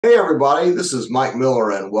Hey, everybody, this is Mike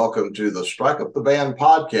Miller, and welcome to the Strike Up the Band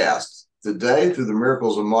podcast. Today, through the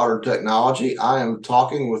miracles of modern technology, I am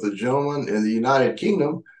talking with a gentleman in the United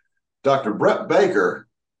Kingdom, Dr. Brett Baker.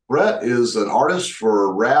 Brett is an artist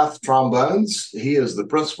for Rath trombones. He is the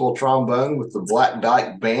principal trombone with the Black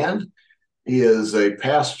Dyke Band. He is a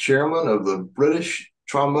past chairman of the British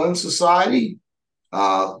Trombone Society,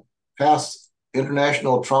 uh, past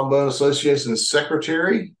International Trombone Association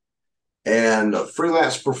secretary, and a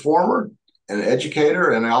freelance performer, an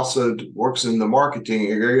educator, and also works in the marketing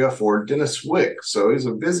area for Dennis Wick. So he's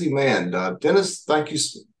a busy man. Dennis, thank you.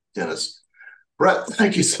 Dennis. Brett,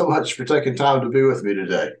 thank you so much for taking time to be with me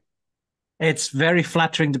today. It's very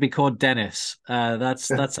flattering to be called Dennis.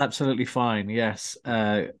 That's absolutely fine. Yes,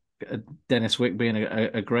 Dennis Wick being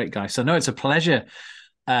a great guy. So no, it's a pleasure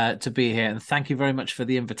to be here, and thank you very much for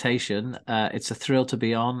the invitation. It's a thrill to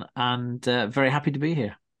be on, and very happy to be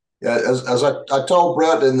here. Yeah, as I told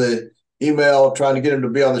Brett in the email trying to get him to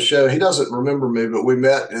be on the show, he doesn't remember me, but we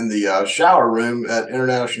met in the shower room at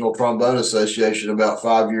International Trombone Association about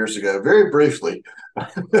 5 years ago, very briefly.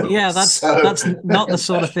 Yeah, that's So that's not the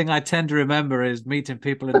sort of thing I tend to remember is meeting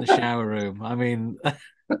people in the shower room. I mean,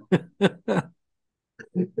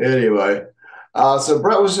 anyway, so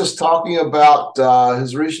Brett was just talking about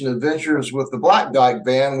his recent adventures with the Black Dyke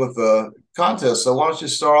Band with the contest. So why don't you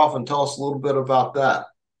start off and tell us a little bit about that?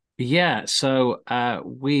 yeah. So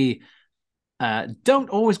we don't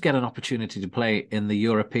always get an opportunity to play in the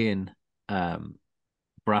European um,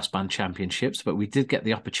 brass band championships, but we did get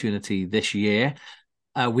the opportunity this year.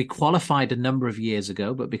 We qualified a number of years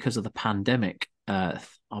ago, but because of the pandemic,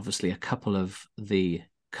 obviously a couple of the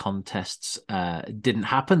contests didn't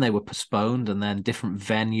happen. They were postponed, and then different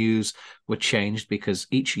venues were changed because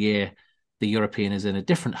each year the European is in a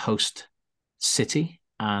different host city.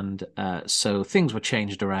 And so things were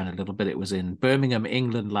changed around a little bit. It was in Birmingham,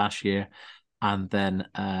 England last year. And then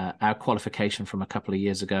our qualification from a couple of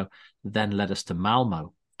years ago then led us to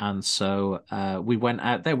Malmo. And so we went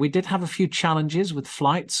out there. We did have a few challenges with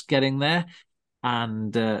flights getting there.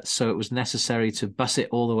 And so it was necessary to bus it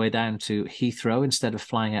all the way down to Heathrow instead of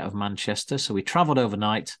flying out of Manchester. So we traveled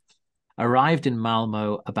overnight, arrived in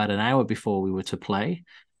Malmo about an hour before we were to play.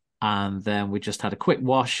 And then we just had a quick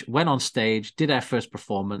wash, went on stage, did our first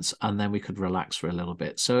performance, and then we could relax for a little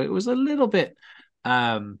bit. So it was um, a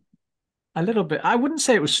little bit. I wouldn't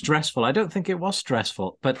say it was stressful. I don't think it was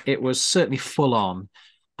stressful, but it was certainly full on,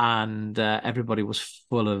 and everybody was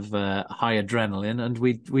full of high adrenaline. And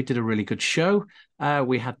we did a really good show.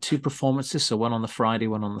 We had two performances, so one on the Friday,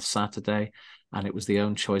 one on the Saturday, and it was the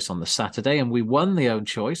own choice on the Saturday, and we won the own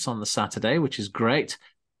choice on the Saturday, which is great.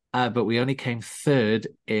 But we only came third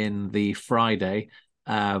in the Friday,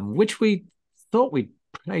 which we thought we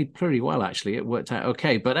played pretty well. Actually, it worked out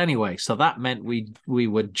okay. But anyway, so that meant we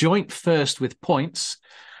were joint first with points.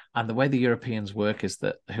 And the way the Europeans work is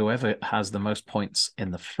that whoever has the most points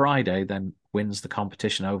in the Friday then wins the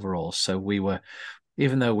competition overall. So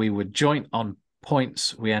even though we were joint on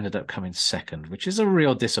points, we ended up coming second, which is a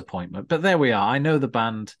real disappointment. But there we are. I know the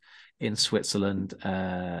band in Switzerland,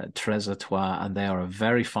 Tres and they are a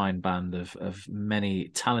very fine band of many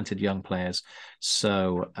talented young players.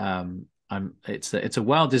 So it's a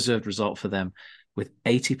well deserved result for them, with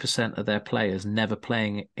 80% of their players never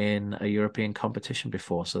playing in a European competition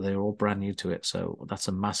before. So they're all brand new to it. So that's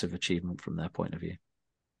a massive achievement from their point of view.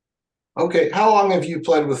 Okay, how long have you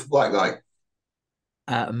played with Black Dyke?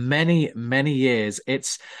 Many years.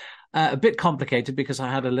 It's a bit complicated because I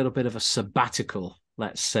had a little bit of a sabbatical,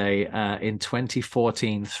 let's say, in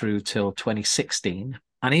 2014 through till 2016.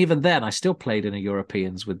 And even then, I still played in a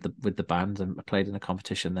Europeans with the band and played in a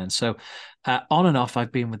competition then. So on and off,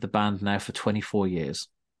 I've been with the band now for 24 years.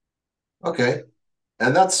 Okay,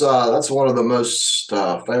 and that's one of the most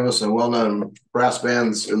famous and well-known brass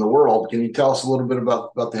bands in the world. Can you tell us a little bit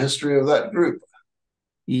about the history of that group?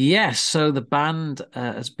 Yes, so the band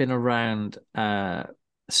has been around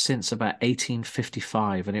since about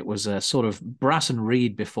 1855, and it was a sort of brass and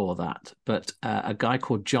reed before that. But a guy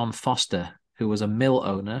called John Foster, who was a mill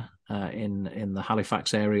owner in the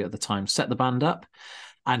Halifax area at the time, set the band up,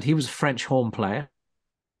 and he was a French horn player.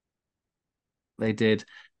 They did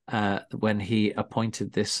when he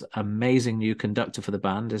appointed this amazing new conductor for the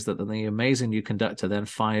band is that the amazing new conductor then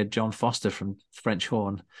fired John Foster from French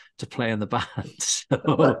horn to play in the band.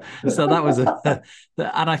 So that was and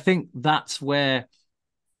I think that's where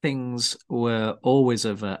things were always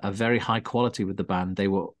of a very high quality with the band. They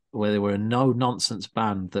were a no nonsense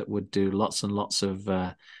band that would do lots and lots of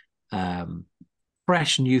um,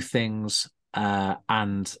 fresh new things,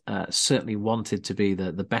 and certainly wanted to be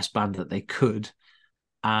the best band that they could.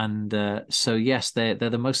 And so, yes, they're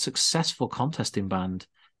the most successful contesting band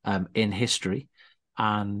in history,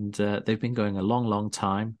 and they've been going a long, long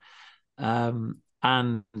time.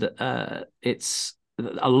 And it's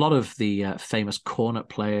a lot of the famous cornet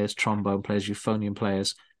players, trombone players, euphonium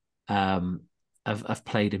players have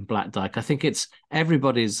played in Black Dyke. I think it's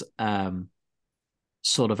everybody's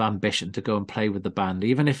sort of ambition to go and play with the band,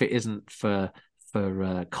 even if it isn't for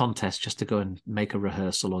contests, just to go and make a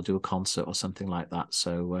rehearsal or do a concert or something like that.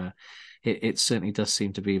 So it certainly does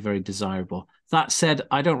seem to be very desirable. That said,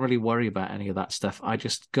 I don't really worry about any of that stuff. I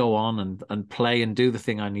just go on and play and do the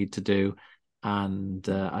thing I need to do, and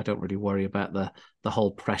I don't really worry about the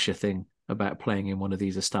whole pressure thing about playing in one of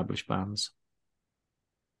these established bands.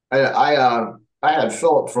 I had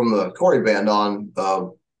Philip from the Corey band on a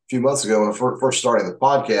few months ago when first starting the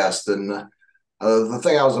podcast, and the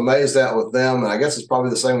thing I was amazed at with them, and I guess it's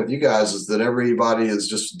probably the same with you guys, is that everybody is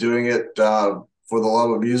just doing it for the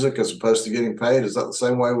love of music as opposed to getting paid. Is that the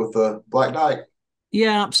same way with the Black Dyke?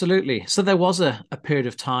 Yeah, absolutely. So there was a period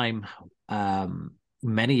of time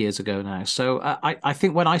many years ago now. So I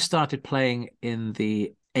think when I started playing in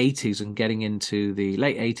the 80s and getting into the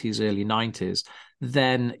late 80s, early 90s,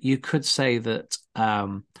 then you could say that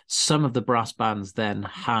some of the brass bands then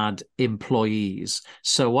had employees.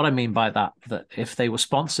 So what I mean by that if they were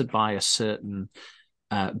sponsored by a certain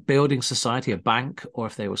building society, a bank, or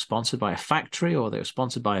if they were sponsored by a factory or they were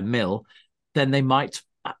sponsored by a mill, then they might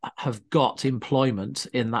have got employment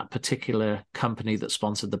in that particular company that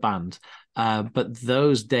sponsored the band. But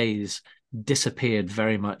those days disappeared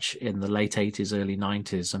very much in the late 80s, early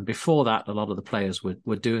 90s. And before that, a lot of the players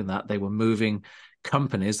were doing that. They were moving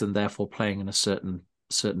companies and therefore playing in a certain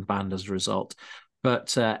band as a result.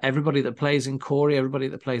 But everybody that plays in Corey, everybody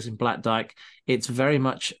that plays in Black Dyke, it's very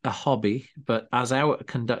much a hobby. But as our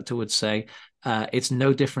conductor would say, it's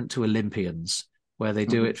no different to Olympians, where they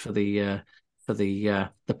do it for the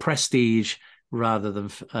prestige rather than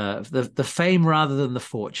the fame rather than the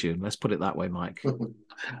fortune. Let's put it that way, Mike.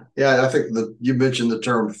 Yeah, I think that you mentioned the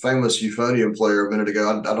term famous euphonium player a minute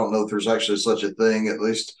ago. I don't know if there's actually such a thing, at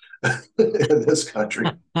least in this country.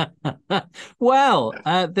 Well,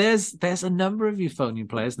 there's a number of euphonium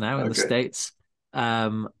players now in the Okay. States.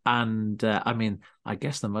 And I mean, I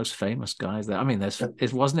guess the most famous guys there. I mean,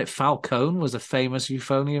 wasn't it Falcone was a famous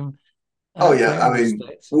euphonium Oh yeah, player I in the mean,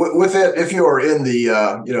 States? with it, if you are in the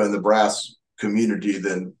in the brass community,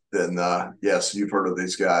 then yes, you've heard of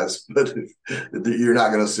these guys, but you're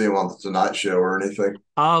not going to see them on the Tonight Show or anything.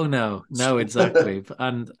 Oh no, exactly.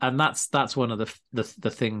 And that's one of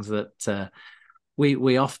the things that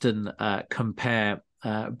we often compare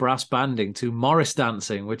brass banding to Morris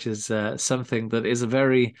dancing, which is something that is a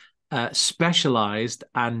very specialized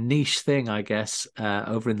and niche thing, I guess,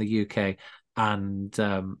 over in the UK.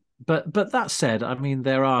 And but that said, I mean,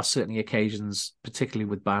 there are certainly occasions, particularly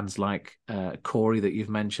with bands like Corey that you've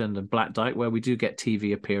mentioned and Black Dyke, where we do get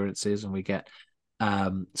TV appearances and we get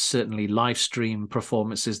certainly live stream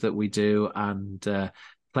performances that we do, and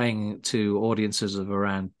playing to audiences of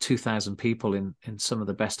around 2,000 people in some of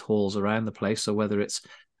the best halls around the place. So whether it's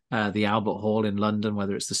the Albert Hall in London,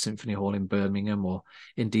 whether it's the Symphony Hall in Birmingham, or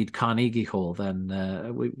indeed Carnegie Hall,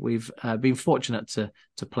 then we've been fortunate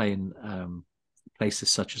to play in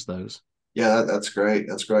places such as those. Yeah, that's great.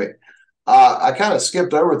 That's great. I kind of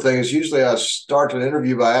skipped over things. Usually, I start an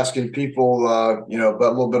interview by asking people, about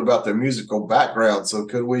a little bit about their musical background. So,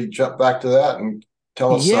 could we jump back to that and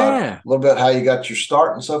tell us a Yeah, little bit how you got your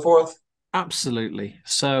start and so forth? absolutely.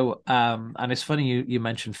 So, and it's funny you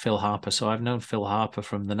mentioned Phil Harper. So I've known Phil Harper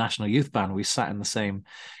from the National Youth Band. We sat in the same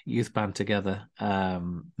youth band together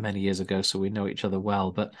many years ago, so we know each other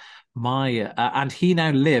well. But and he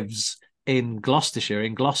now lives in Gloucestershire,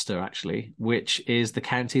 in Gloucester actually, which is the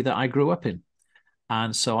county that I grew up in.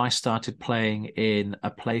 And so I started playing in a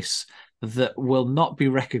place that will not be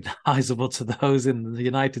recognizable to those in the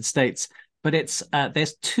United States. But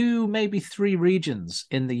there's two, maybe three regions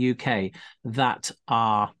in the UK that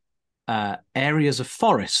are areas of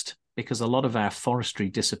forest, because a lot of our forestry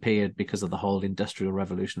disappeared because of the whole Industrial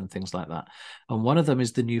Revolution and things like that. And one of them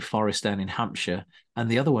is the New Forest down in Hampshire, and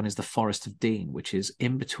the other one is the Forest of Dean, which is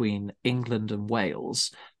in between England and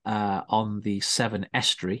Wales on the Severn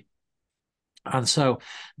Estuary. And so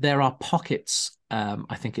there are pockets,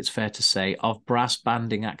 I think it's fair to say, of brass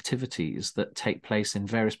banding activities that take place in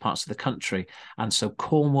various parts of the country. And so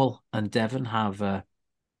Cornwall and Devon have a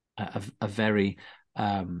very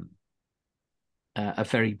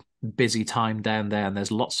busy time down there, and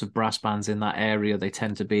there's lots of brass bands in that area. They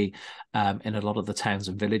tend to be in a lot of the towns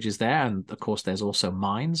and villages there, and of course there's also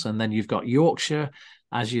mines. And then you've got Yorkshire,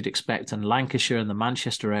 as you'd expect, and Lancashire and the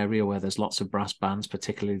Manchester area where there's lots of brass bands,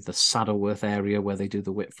 particularly the Saddleworth area where they do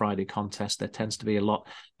the Whit Friday contest, there tends to be a lot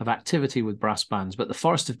of activity with brass bands. But the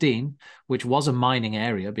Forest of Dean, which was a mining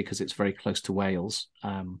area because it's very close to Wales,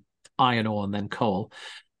 iron ore and then coal,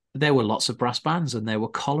 there were lots of brass bands, and there were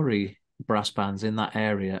colliery brass bands in that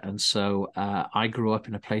area. And so I grew up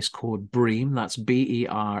in a place called Bream, that's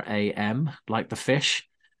Beram, like the fish.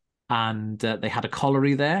 And they had a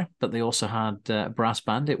colliery there, but they also had a brass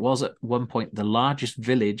band. It was at one point the largest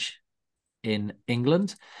village in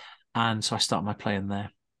England. And so I started my playing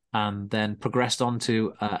there, and then progressed on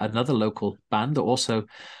to another local band that also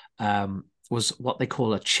was what they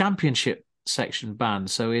call a championship section band.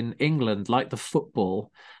 So in England, like the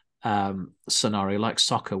football scenario, like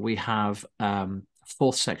soccer, we have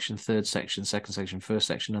fourth section, third section, second section, first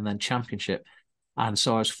section, and then championship. And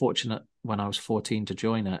so I was fortunate when I was 14 to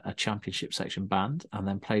join a championship section band, and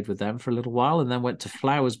then played with them for a little while, and then went to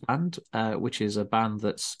Flowers Band, which is a band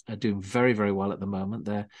that's doing very, very well at the moment.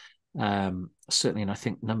 They're certainly in, I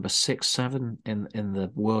think, number 6, 7 in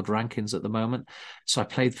the world rankings at the moment. So I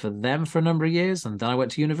played for them for a number of years, and then I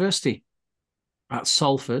went to university at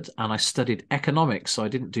Salford, and I studied economics. So I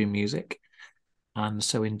didn't do music. And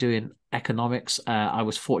so in doing economics, I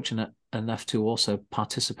was fortunate enough to also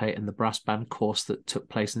participate in the brass band course that took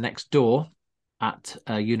place next door at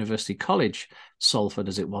University College, Salford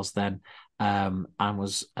as it was then, and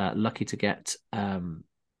was lucky to get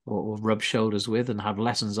or rub shoulders with and have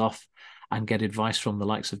lessons off and get advice from the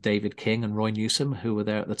likes of David King and Roy Newsom, who were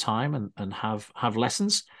there at the time, and have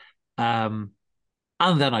lessons. And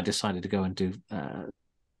then I decided to go and do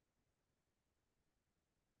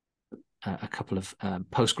a couple of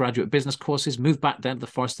postgraduate business courses, moved back down to the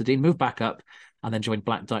Forest of Dean, moved back up, and then joined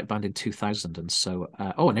Black Dyke Band in 2000. And so,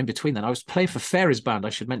 and in between that, I was playing for Fairies Band.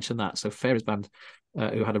 I should mention that. So Fairies Band,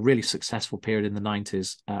 who had a really successful period in the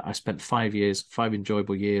 90s. I spent 5 years, 5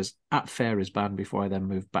 enjoyable years at Fairies Band before I then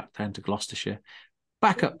moved back down to Gloucestershire,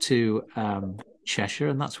 back up to Cheshire,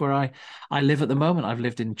 and that's where I live at the moment. I've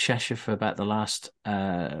lived in Cheshire for about the last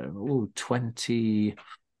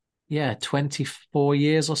 24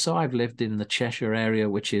 years or so. I've lived in the Cheshire area,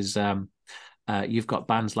 which is you've got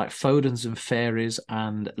bands like Fodens and Fairies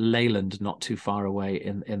and Leyland not too far away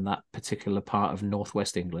in that particular part of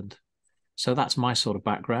northwest England. So that's my sort of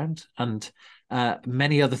background, and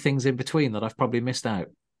many other things in between that I've probably missed out.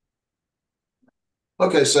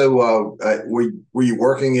 Okay, so were you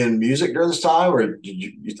working in music during this time, or did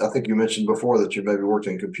you? I think you mentioned before that you maybe worked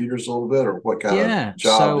in computers a little bit, or what kind of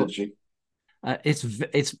job did you?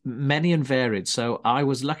 It's many and varied. So I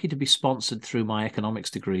was lucky to be sponsored through my economics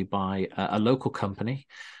degree by a local company.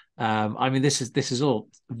 I mean, this is all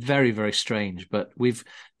very, very strange, but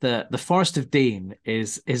the Forest of Dean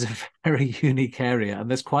is a very unique area, and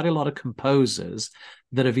there's quite a lot of composers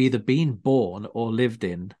that have either been born or lived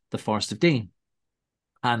in the Forest of Dean.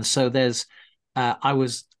 And so I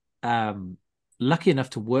was lucky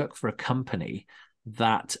enough to work for a company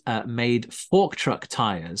that made fork truck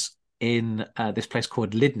tires in this place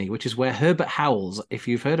called Lydney, which is where Herbert Howells, if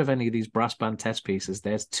you've heard of any of these brass band test pieces,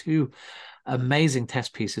 there's 2 amazing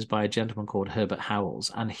test pieces by a gentleman called Herbert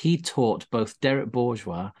Howells, and he taught both Derek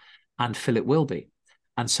Bourgeois and Philip Wilby.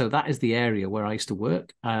 And so that is the area where I used to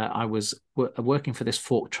work. I was working for this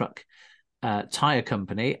fork truck tire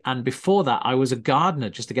company, and before that I was a gardener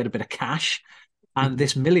just to get a bit of cash. And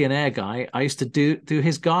this millionaire guy, I used to do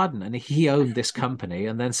his garden, and he owned this company,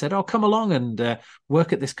 and then said, "Oh, come along and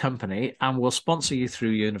work at this company, and we'll sponsor you through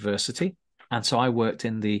university." And so I worked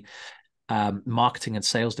in the marketing and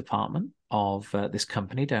sales department of this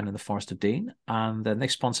company down in the Forest of Dean, and then they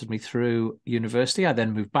sponsored me through university. I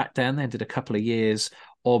then moved back down there and did a couple of years,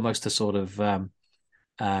 almost to sort of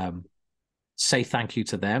say thank you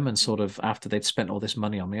to them, and sort of after they'd spent all this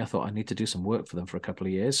money on me, I thought I need to do some work for them for a couple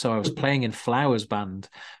of years. So I was playing in Flowers Band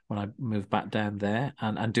when I moved back down there,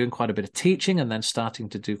 and doing quite a bit of teaching, and then starting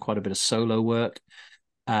to do quite a bit of solo work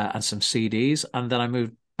and some CDs. And then I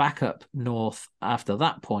moved back up north after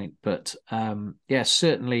that point. But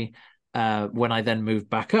certainly when I then moved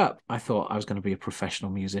back up, I thought I was going to be a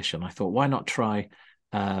professional musician. I thought, why not try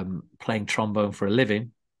playing trombone for a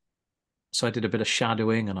living? So I did a bit of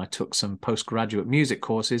shadowing, and I took some postgraduate music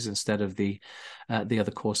courses instead of the other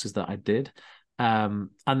courses that I did. And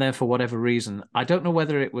then for whatever reason, I don't know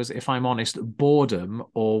whether it was, if I'm honest, boredom,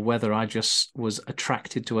 or whether I just was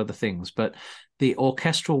attracted to other things. But the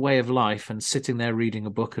orchestral way of life and sitting there reading a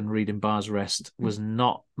book and reading Bars Rest was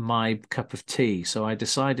not my cup of tea. So I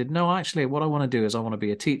decided, no, actually, what I want to do is I want to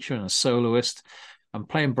be a teacher and a soloist. I'm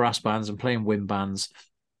playing brass bands and playing wind bands.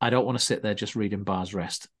 I don't want to sit there just reading bars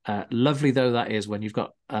rest. Lovely though that is when you've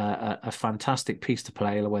got a fantastic piece to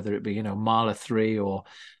play, whether it be, Mahler 3 or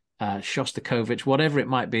Shostakovich, whatever it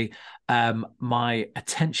might be, my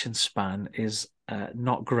attention span is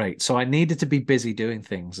not great. So I needed to be busy doing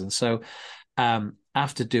things. And so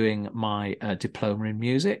after doing my diploma in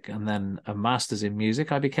music and then a master's in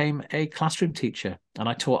music, I became a classroom teacher and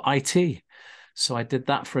I taught IT. So I did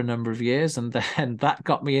that for a number of years, and then that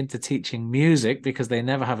got me into teaching music because they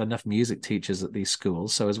never have enough music teachers at these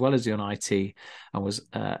schools. So as well as doing IT, I was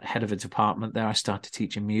head of a department there. I started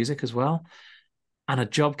teaching music as well. And a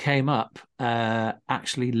job came up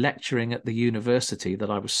actually lecturing at the university that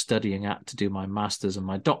I was studying at to do my master's and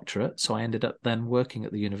my doctorate. So I ended up then working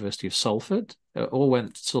at the University of Salford. It all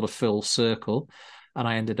went sort of full circle. And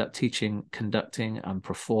I ended up teaching conducting and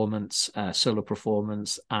performance, solo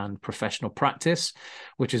performance and professional practice,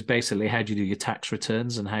 which is basically how do you do your tax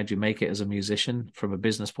returns and how do you make it as a musician from a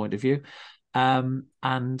business point of view.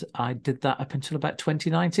 And I did that up until about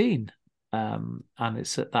 2019. And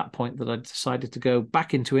it's at that point that I decided to go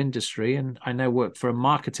back into industry, and I now work as a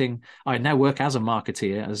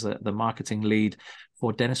marketeer, as the marketing lead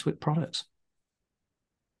for Dennis Wick products.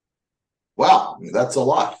 Wow, that's a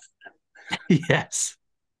lot. Yes.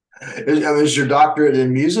 Is your doctorate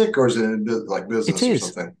in music or is it in like business or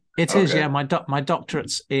something? It is, yeah. My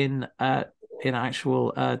doctorate's in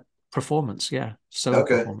actual performance, yeah, solo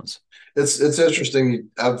performance. It's interesting.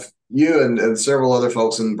 You and several other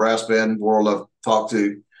folks in the brass band world I've talked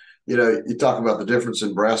to, you talk about the difference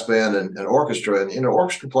in brass band and orchestra, and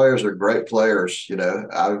orchestra players are great players.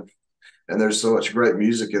 And there's so much great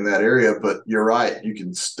music in that area. But you're right, you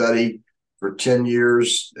can study for 10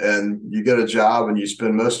 years and you get a job and you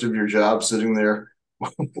spend most of your job sitting there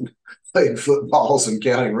playing footballs and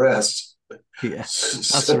counting rests. Yeah,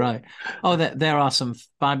 that's right. Oh, there are some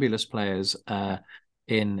fabulous players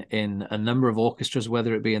in a number of orchestras,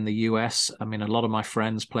 whether it be in the US. I mean, a lot of my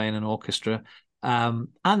friends play in an orchestra. And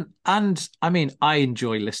I mean, I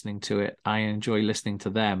enjoy listening to it. I enjoy listening to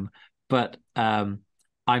them, but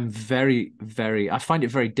I'm very, very, I find it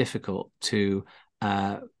very difficult to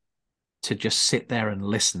just sit there and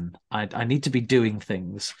listen. I need to be doing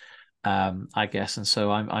things, I guess. And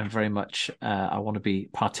so I'm very much, I want to be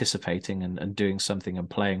participating and doing something and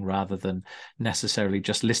playing rather than necessarily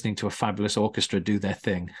just listening to a fabulous orchestra do their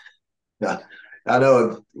thing. Yeah, I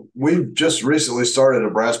know. We've just recently started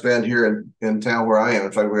a brass band here in town where I am.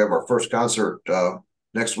 In fact, we have our first concert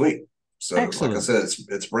next week. So Excellent. Like I said,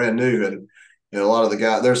 it's brand new. And a lot of the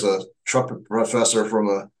guys, there's a trumpet professor from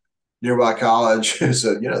a nearby college who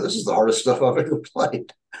said, this is the hardest stuff I've ever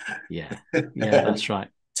played. Yeah, that's right.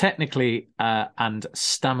 Technically and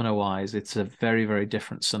stamina-wise, it's a very, very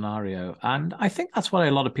different scenario. And I think that's why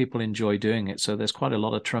a lot of people enjoy doing it. So there's quite a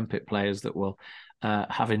lot of trumpet players that will,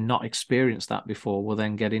 having not experienced that before, will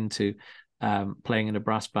then get into playing in a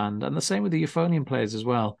brass band. And the same with the euphonium players as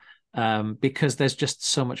well, because there's just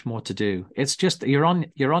so much more to do. It's just you're on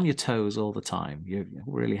your toes all the time. You're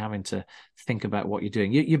really having to think about what you're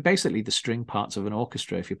doing. You're basically the string parts of an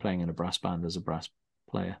orchestra if you're playing in a brass band as a brass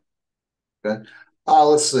player. Okay.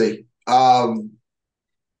 Let's see. I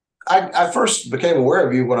first became aware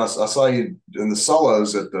of you when I saw you in the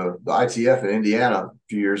solos at the ITF in Indiana a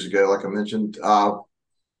few years ago, like I mentioned.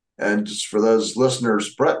 And just for those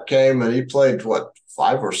listeners, Brett came and he played,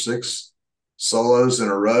 5 or 6 solos in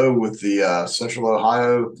a row with the Central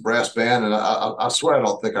Ohio Brass Band. And I swear I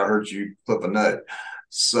don't think I heard you clip a note.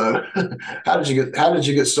 So how did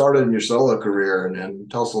you get started in your solo career? And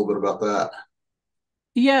tell us a little bit about that.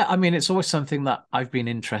 Yeah, I mean, it's always something that I've been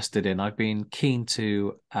interested in. I've been keen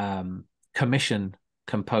to commission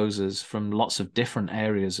composers from lots of different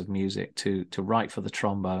areas of music to write for the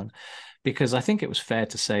trombone, because I think it was fair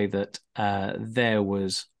to say that there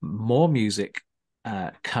was more music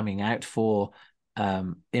coming out for,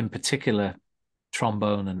 in particular,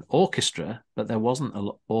 trombone and orchestra, but there wasn't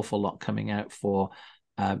an awful lot coming out for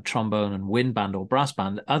trombone and wind band or brass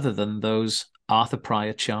band, other than those Arthur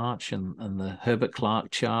Pryor charts and the Herbert Clark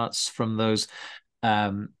charts from those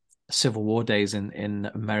Civil War days in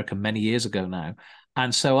America many years ago now.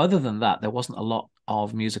 And so other than that, there wasn't a lot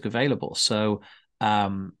of music available. So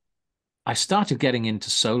I started getting into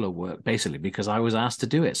solo work basically because I was asked to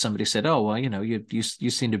do it. Somebody said, "Oh, well, you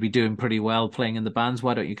seem to be doing pretty well playing in the bands.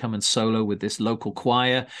 Why don't you come and solo with this local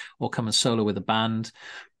choir or come and solo with a band?"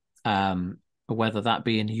 Whether that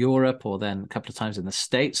be in Europe or then a couple of times in the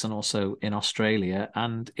States and also in Australia.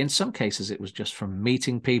 And in some cases, it was just from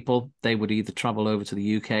meeting people. They would either travel over to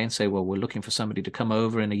the UK and say, "Well, we're looking for somebody to come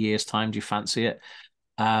over in a year's time. Do you fancy it?"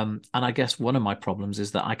 And I guess one of my problems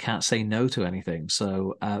is that I can't say no to anything.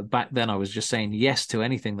 So back then I was just saying yes to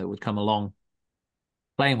anything that would come along,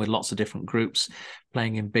 playing with lots of different groups,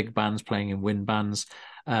 playing in big bands, playing in wind bands,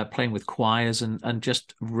 playing with choirs, and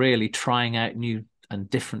just really trying out new and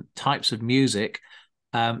different types of music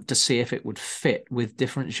to see if it would fit with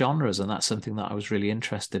different genres. And that's something that I was really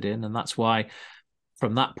interested in. And that's why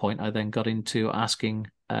from that point, I then got into asking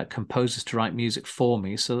composers to write music for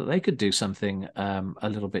me so that they could do something a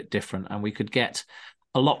little bit different. And we could get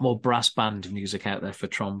a lot more brass band music out there for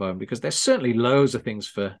trombone, because there's certainly loads of things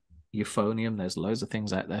for euphonium. There's loads of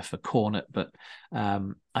things out there for cornet. But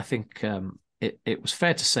I think it was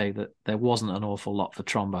fair to say that there wasn't an awful lot for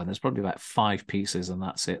trombone. There's probably about 5 pieces, and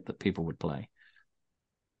that's it, that people would play.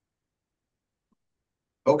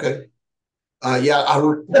 Okay.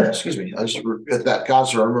 Excuse me. At that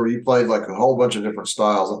concert, I remember you played like a whole bunch of different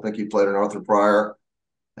styles. I think you played an Arthur Pryor,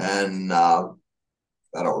 and I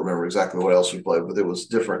don't remember exactly what else you played, but it was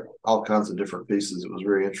different, all kinds of different pieces. It was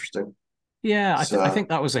very interesting. Yeah, I So, think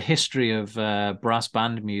that was a history of brass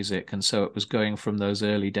band music, and so it was going from those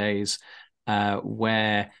early days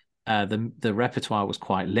where the repertoire was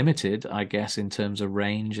quite limited, I guess, in terms of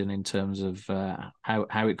range and in terms of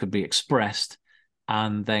how it could be expressed,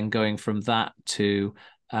 and then going from that to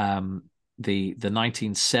the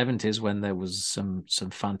 1970s, when there was some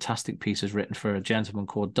fantastic pieces written for a gentleman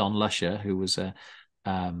called Don Lusher, who was a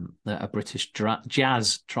British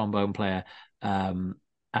jazz trombone player.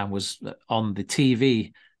 And was on the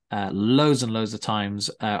TV loads and loads of times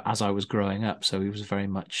as I was growing up. So he was very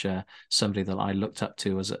much somebody that I looked up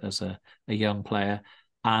to as a young player.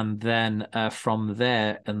 And then from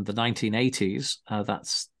there, in the 1980s,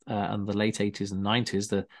 and the late 80s and 90s,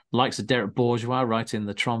 the likes of Derek Bourgeois writing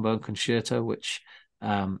the trombone concerto, which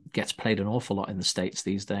gets played an awful lot in the States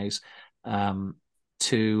these days,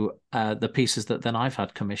 to the pieces that then I've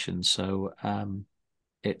had commissioned. So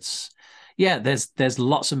there's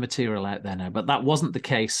lots of material out there now, but that wasn't the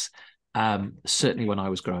case certainly when I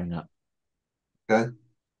was growing up. okay.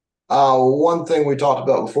 One thing we talked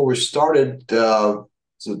about before we started, so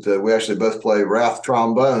that we actually both play Rath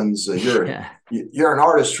trombones. Yeah. You're an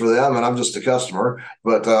artist for them, and I'm just a customer.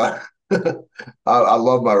 But I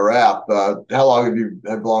love my Rath. How long have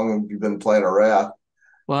you been playing a Rath?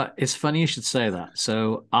 Well, it's funny you should say that.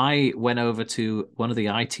 So I went over to one of the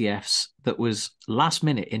ITFs that was last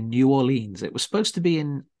minute in New Orleans. It was supposed to be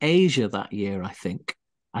in Asia that year, I think,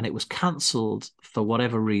 and it was cancelled for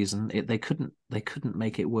whatever reason. They couldn't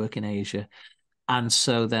make it work in Asia. And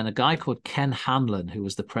so then a guy called Ken Hanlon, who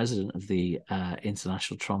was the president of the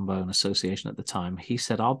International Trombone Association at the time, he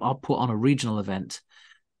said, I'll put on a regional event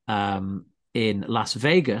in Las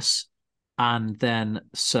Vegas. And then,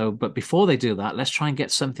 but before they do that, let's try and get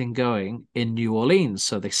something going in New Orleans.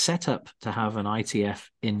 So they set up to have an ITF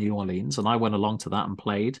in New Orleans, and I went along to that and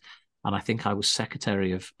played. And I think I was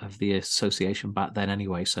secretary of the association back then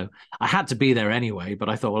anyway. So I had to be there anyway, but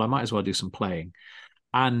I thought, well, I might as well do some playing.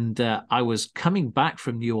 And I was coming back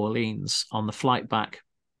from New Orleans on the flight back.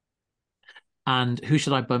 And who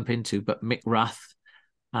should I bump into but Mick Rath?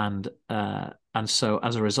 And so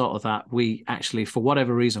as a result of that, we actually, for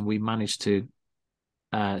whatever reason, we managed to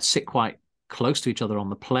sit quite close to each other on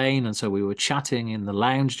the plane. And so we were chatting in the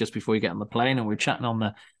lounge just before you get on the plane, and we were chatting on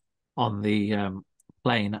the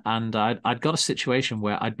plane. And I'd got a situation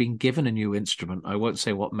where I'd been given a new instrument. I won't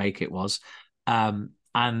say what make it was.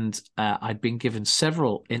 And I'd been given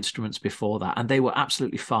several instruments before that, and they were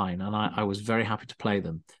absolutely fine. And I was very happy to play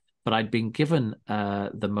them. But I'd been given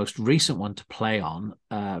the most recent one to play on,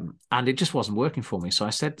 and it just wasn't working for me. So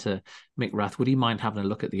I said to Mick Rath, would he mind having a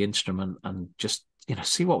look at the instrument and just,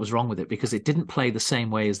 see what was wrong with it? Because it didn't play the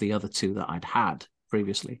same way as the other two that I'd had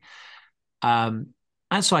previously.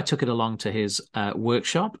 And so I took it along to his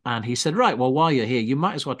workshop, and he said, right, well, while you're here, you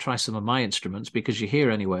might as well try some of my instruments because you're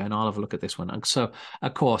here anyway, and I'll have a look at this one. And so,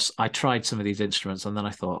 of course, I tried some of these instruments, and then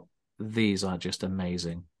I thought, these are just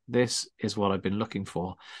amazing. This is what I've been looking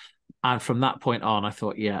for. And from that point on, I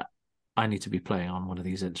thought, yeah, I need to be playing on one of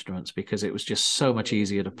these instruments because it was just so much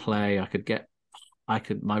easier to play.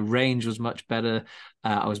 My range was much better.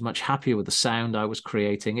 I was much happier with the sound I was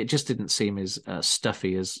creating. It just didn't seem as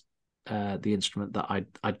stuffy as the instrument that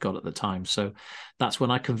I'd got at the time. So that's when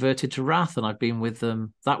I converted to Rath, and I've been with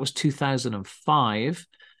them. That was 2005.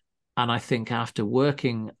 And I think after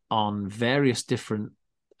working on various different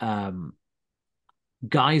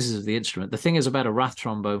guises of the instrument. The thing is about a Rath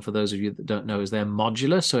trombone, for those of you that don't know, is they're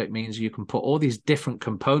modular. So it means you can put all these different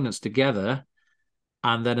components together.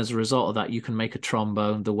 And then as a result of that, you can make a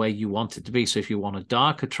trombone the way you want it to be. So if you want a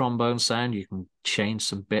darker trombone sound, you can change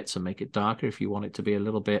some bits and make it darker. If you want it to be a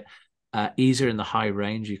little bit easier in the high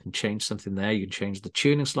range. You can change something there. You can change the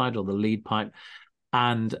tuning slide or the lead pipe.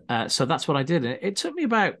 And so that's what I did. It took me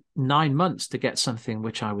about 9 months to get something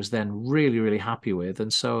which I was then really, really happy with.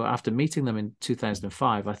 And so after meeting them in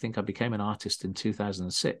 2005, I think I became an artist in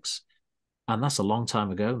 2006. And that's a long time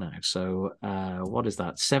ago now. So what is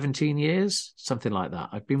that? 17 years? Something like that.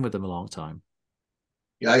 I've been with them a long time.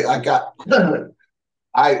 Yeah, I got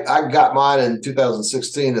I got mine in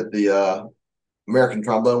 2016 at the American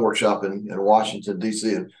Trombone Workshop in Washington,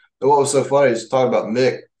 D.C. And what was so funny is talking about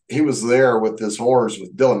Mick. He was there with his horns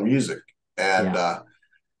with Dylan Music, and Yeah.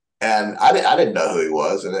 I didn't know who he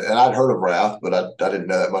was, and I'd heard of Rath, but I didn't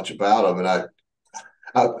know that much about him. And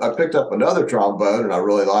I picked up another trombone, and I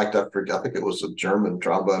really liked. I think it was a German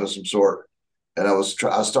trombone of some sort. And I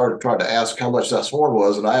started trying to ask how much that horn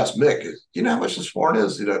was, and I asked Mick, "You know how much this horn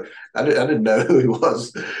is?" I didn't know who he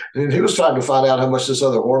was, and he was trying to find out how much this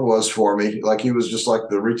other horn was for me. Like he was just like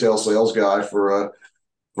the retail sales guy for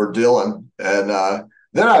Dylan. And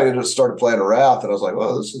then I just started playing a Rath, and I was like,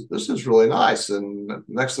 "Well, this is really nice." And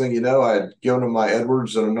next thing you know, I had given him my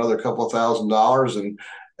Edwards and another couple of $1,000, and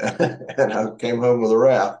and I came home with a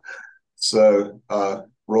Rath. So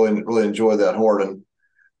really enjoyed that horn. And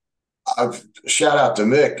I've shout out to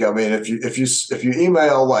Mick. I mean, if you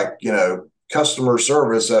email like customer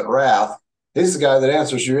service at Rath, he's the guy that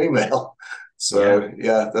answers your email. So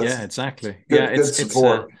yeah, that's exactly. good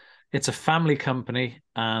support. It's a family company,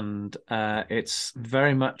 and it's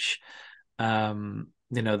very much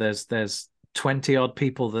there's 20 odd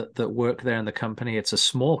people that work there in the company. It's a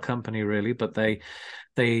small company really, but they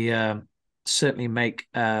certainly make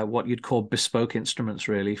what you'd call bespoke instruments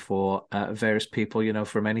really for various people,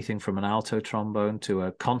 from anything from an alto trombone to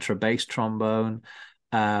a contrabass trombone.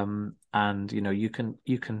 And you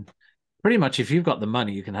can pretty much, if you've got the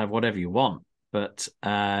money, you can have whatever you want. But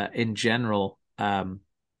in general,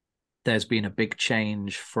 there's been a big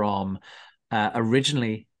change from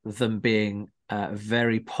originally them being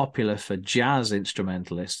very popular for jazz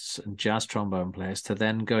instrumentalists and jazz trombone players to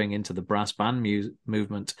then going into the brass band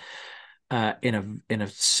movement in a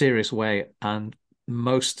serious way. And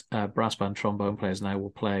most brass band trombone players now will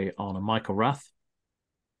play on a Michael Rath.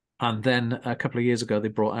 And then a couple of years ago, they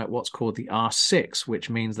brought out what's called the R6, which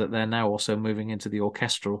means that they're now also moving into the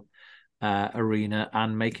orchestral arena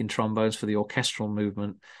and making trombones for the orchestral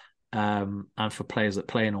movement and for players that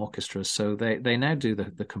play in orchestras. So they now do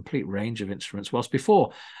the complete range of instruments. Whilst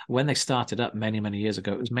before, when they started up many, many years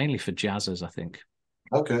ago, it was mainly for jazzers, I think.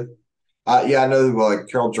 Okay. Yeah, I know like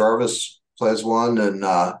Carol Jarvis plays one, and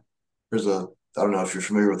there's I don't know if you're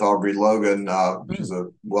familiar with Aubrey Logan. She's a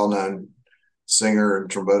well-known singer and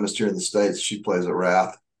trombonist here in the States. She plays at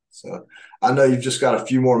Rath. So I know you've just got a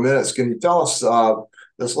few more minutes. Can you tell us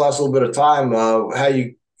this last little bit of time how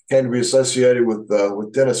you came to be associated with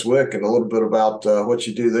Dennis Wick and a little bit about what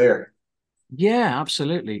you do there? Yeah,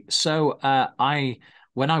 absolutely. So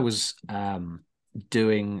when I was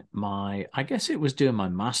doing I guess it was doing my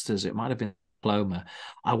master's, it might have been diploma,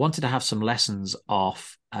 I wanted to have some lessons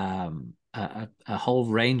off a whole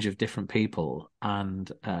range of different people. And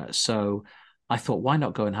so I thought, why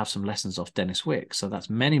not go and have some lessons off Dennis Wick? So that's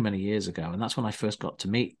many, many years ago. And that's when I first got to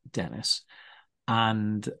meet Dennis.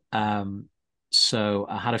 And so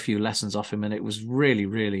I had a few lessons off him, and it was really,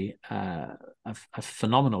 really a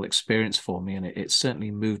phenomenal experience for me. And it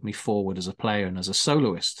certainly moved me forward as a player and as a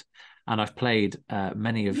soloist. And I've played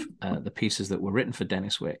many of the pieces that were written for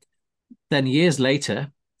Dennis Wick. Then years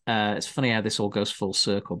later, it's funny how this all goes full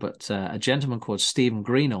circle, but a gentleman called Stephen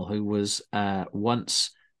Greenall, who was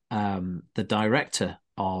once the director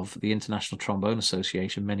of the International Trombone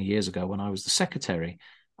Association many years ago when I was the secretary.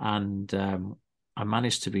 And I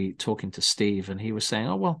managed to be talking to Steve, and he was saying,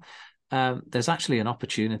 "Oh, well, there's actually an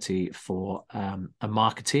opportunity for a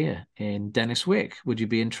marketeer in Dennis Wick. Would you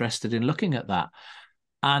be interested in looking at that?"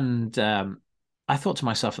 And I thought to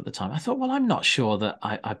myself at the time, well, I'm not sure that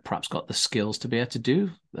I perhaps got the skills to be able to do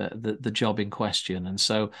the job in question. And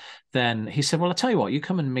so then he said, well, I'll tell you what, you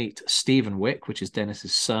come and meet Stephen Wick, which is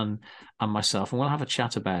Dennis's son, and myself, and we'll have a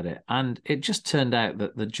chat about it. And it just turned out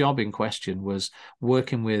that the job in question was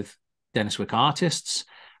working with Dennis Wick artists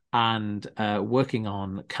and working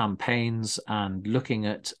on campaigns and looking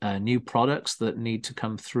at new products that need to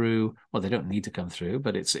come through. Well, they don't need to come through,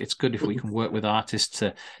 but it's good if we can work with artists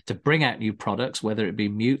to bring out new products, whether it be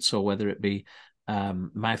mutes or whether it be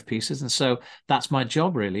mouthpieces. And so that's my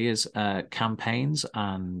job really, is campaigns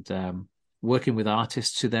and working with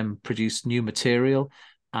artists to then produce new material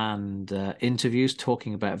and interviews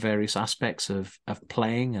talking about various aspects of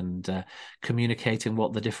playing and communicating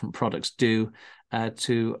what the different products do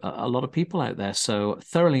to a lot of people out there. So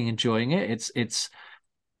thoroughly enjoying it. It's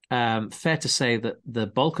fair to say that the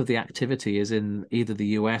bulk of the activity is in either the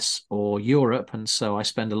US or Europe. And so I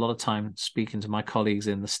spend a lot of time speaking to my colleagues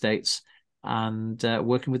in the States and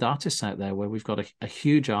working with artists out there, where we've got a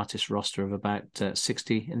huge artist roster of about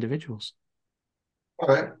 60 individuals. All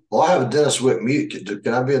right. Well, I have a Dennis Wick mute.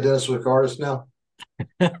 Can I be a Dennis Wick artist now?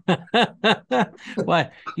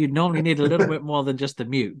 Well, you normally need a little bit more than just a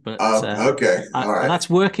mute, but okay. All right. That's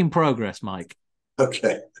work in progress, Mike.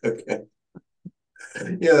 Okay.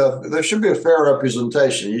 Yeah, there should be a fair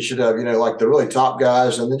representation. You should have, like the really top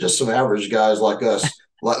guys, and then just some average guys like us,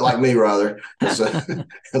 like me rather, as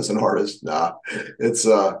an artist. Nah, it's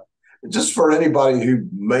just for anybody who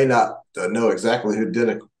may not know exactly who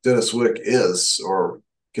Dennis Wick is, or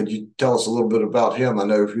could you tell us a little bit about him? I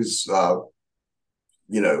know he's one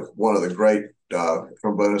of the great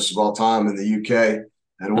trombonists of all time in the UK,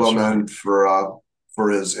 and well known for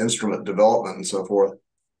his instrument development and so forth.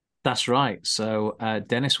 That's right. So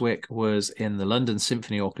Dennis Wick was in the London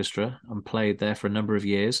Symphony Orchestra and played there for a number of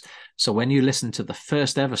years. So when you listen to the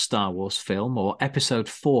first ever Star Wars film, or Episode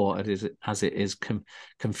 4, as it is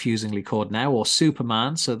confusingly called now, or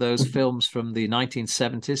Superman, so those films from the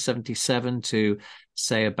 1970s, 77 to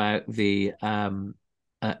say about the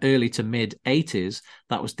early to mid 80s,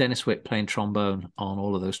 that was Dennis Wick playing trombone on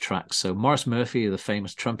all of those tracks. So Maurice Murphy, the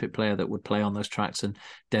famous trumpet player that would play on those tracks, and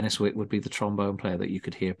Dennis Wick would be the trombone player that you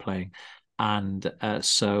could hear playing. And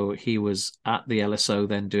so he was at the LSO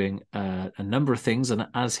then doing a number of things. And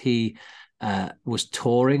as he was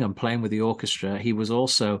touring and playing with the orchestra, he was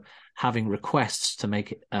also having requests to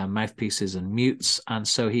make mouthpieces and mutes. And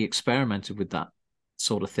so he experimented with that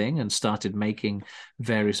sort of thing and started making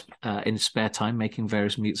various in spare time, making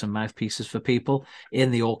various mutes and mouthpieces for people in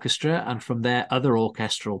the orchestra. And from there, other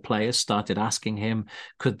orchestral players started asking him,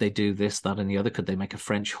 could they do this, that, and the other? Could they make a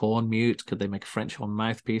French horn mute? Could they make a French horn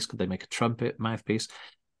mouthpiece? Could they make a trumpet mouthpiece?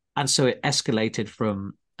 And so it escalated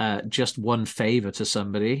from just one favor to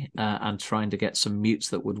somebody and trying to get some mutes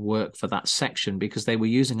that would work for that section, because they were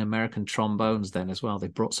using American trombones then as well. They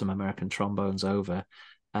brought some American trombones over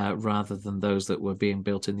rather than those that were being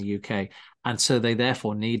built in the UK. And so they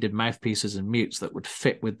therefore needed mouthpieces and mutes that would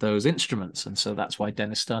fit with those instruments. And so that's why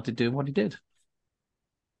Dennis started doing what he did.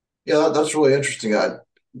 Yeah, that's really interesting. I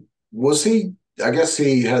guess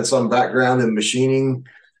he had some background in machining,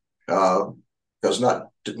 because not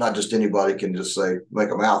just anybody can just say,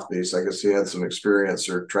 make a mouthpiece. I guess he had some experience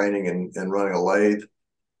or training in running a lathe.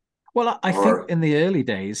 Well, I think in the early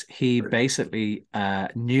days, he basically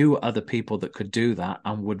knew other people that could do that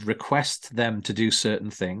and would request them to do certain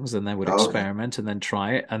things, and then would experiment and then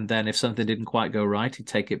try it. And then if something didn't quite go right, he'd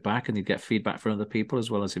take it back and he'd get feedback from other people as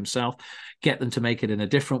well as himself, get them to make it in a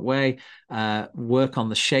different way, work on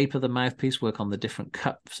the shape of the mouthpiece, work on the different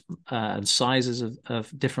cups and sizes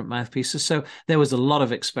of different mouthpieces. So there was a lot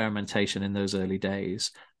of experimentation in those early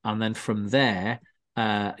days. And then from there,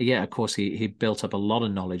 of course, he built up a lot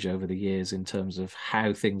of knowledge over the years in terms of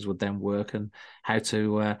how things would then work and how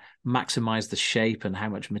to maximize the shape and how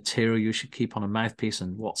much material you should keep on a mouthpiece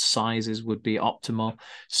and what sizes would be optimal.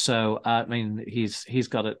 So, I mean, he's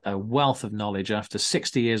got a wealth of knowledge after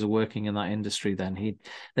 60 years of working in that industry. Then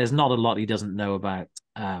there's not a lot he doesn't know about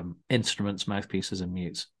instruments, mouthpieces, and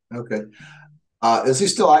mutes. Okay. Is he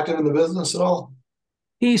still active in the business at all?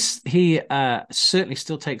 He certainly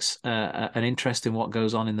still takes an interest in what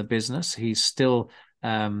goes on in the business. He's still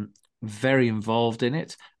very involved in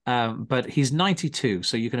it, but he's 92,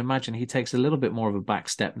 so you can imagine he takes a little bit more of a back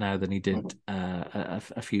step now than he did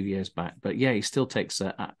a few years back. But yeah, he still takes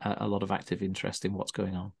a lot of active interest in what's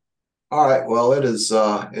going on. All right. Well, it is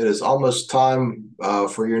almost time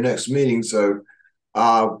for your next meeting. So,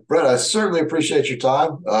 Brett, I certainly appreciate your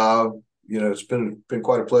time. It's been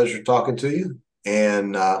quite a pleasure talking to you.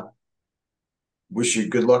 And wish you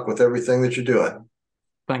good luck with everything that you're doing.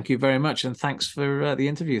 Thank you very much, and thanks for the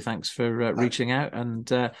interview. Thanks for reaching out,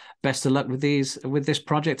 and best of luck with this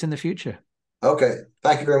project in the future. Okay,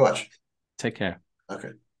 thank you very much. Take care. Okay.